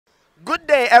Good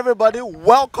day, everybody.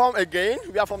 Welcome again.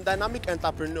 We are from Dynamic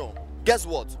Entrepreneur. Guess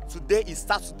what? Today is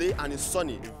Saturday and it's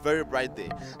sunny, a very bright day.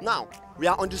 Now, we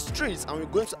are on the streets and we're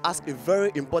going to ask a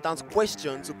very important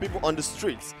question to people on the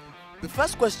streets. The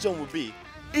first question will be,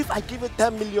 if I give you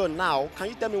 10 million now, can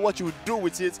you tell me what you would do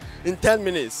with it in 10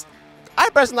 minutes? I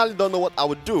personally don't know what I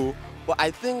would do, but I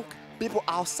think people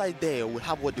outside there will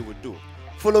have what they would do.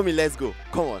 Follow me, let's go.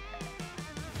 Come on.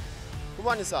 Good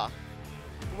morning, sir.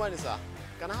 Good morning, sir.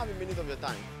 Can I have a minute of your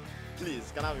time?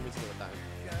 Please, can I have a minute of your time?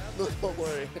 No, don't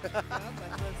worry.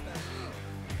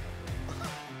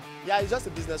 Yeah, it's just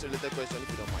a business related question if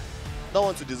you don't mind. Don't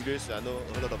want to disgrace you. I know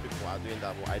a lot of people are doing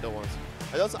that, but I don't want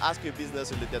to. I just want to ask you a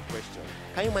business related question.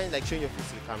 Can you mind like showing your face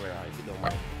to the camera if you don't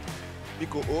mind?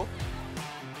 Because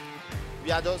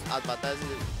we are just advertising.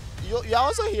 You are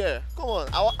also here. Come on.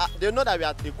 They know that we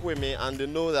are Ekweme and they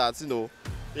know that,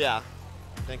 yeah.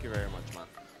 Thank you very much, man.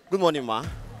 Good morning, ma.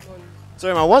 Good morning.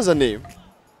 Sorry, ma, what's the name?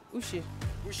 Uche.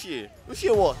 Uche.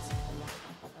 Uche what?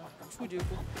 Chudeko.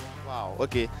 Wow,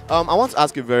 okay. I want to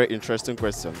ask you a very interesting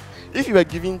question. If you were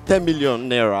given 10 million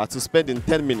naira to spend in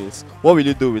 10 minutes, what will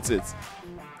you do with it?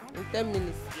 In 10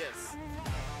 minutes? Yes.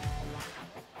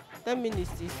 10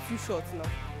 minutes is too short now.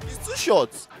 It's too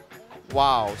short.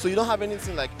 Wow. So you don't have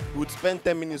anything like you would spend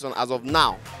 10 minutes on as of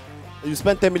now? You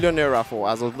spend 10 million naira for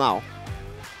as of now?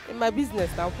 In my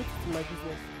business, I'll put it in my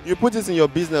business. You put it in your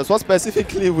business. What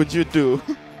specifically would you do?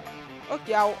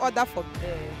 Okay, I'll order for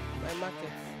my market.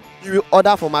 You will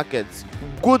order for markets.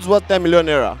 Goods worth 10 million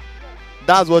naira.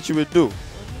 That's what you will do.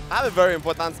 I have a very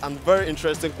important and very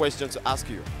interesting question to ask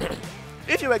you.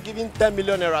 If you were given 10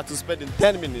 million naira to spend in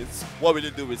 10 minutes, what will you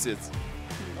do with it?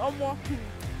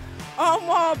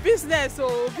 Business,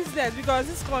 business, because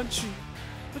this country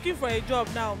looking for a job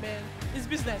now, man. It's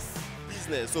business.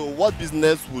 Business. So what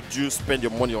business would you spend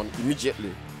your money on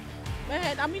immediately?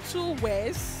 Man, I'm into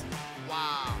wares.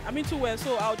 Wow. I'm into wares,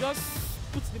 so I'll just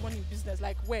put the money in business,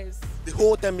 like wares. The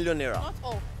whole 10 million naira? Not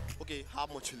all. Okay, how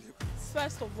much will you put?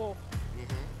 First of all,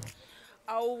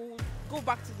 I'll go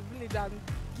back to the village and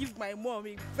give my mom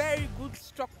a very good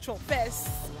structure first.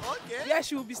 Okay. Where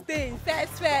she will be staying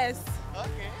first.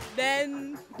 Okay.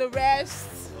 Then the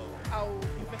rest, I'll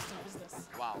invest in business.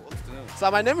 Wow. So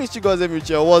my name is Chigoze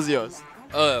Michel. What's yours?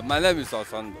 My name is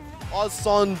Osando.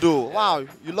 Osondo. Wow,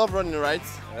 you love running, right?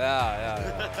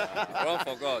 Yeah. Run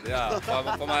for God, yeah,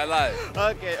 for my life.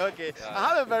 Okay. Yeah. I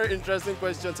have a very interesting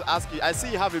question to ask you. I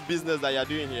see you have a business that you're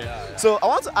doing here. Yeah. So I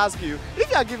want to ask you, if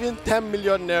you are given 10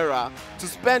 million naira to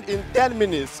spend in 10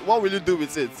 minutes, what will you do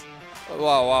with it?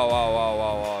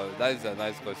 Wow. That is a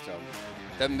nice question.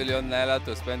 10 million naira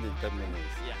to spend in 10 minutes.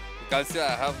 Yeah. You can see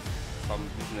I have some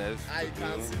business. I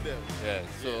can see them. Yeah,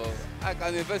 so I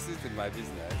can invest it in my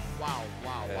business. Wow.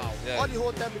 Yeah. All the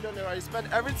whole 10 million naira, you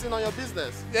spend everything on your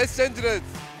business. The exchange rate,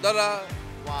 dollar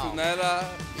Wow. to naira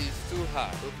is too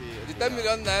high. Okay, The 10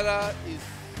 million naira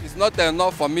is not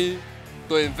enough for me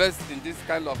to invest in this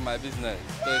kind of my business,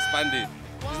 to expand it.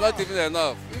 It's not even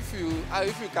enough. If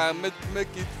you can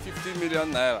make it 50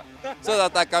 million naira, so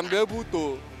that I can be able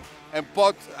to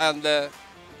import and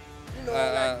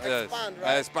expand,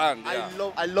 right? Expand.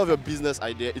 Yeah. I love your business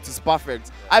idea. It is perfect.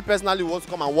 Yeah. I personally want to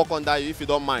come and work under you if you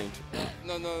don't mind.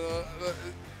 No.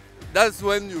 That's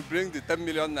when you bring the 10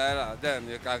 million naira, then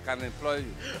I can employ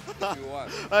you if you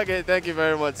want. Okay, thank you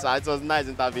very much, sir. It was nice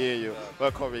interviewing you. Yeah.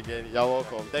 Welcome again. You're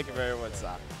welcome. Thank you very much,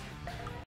 sir.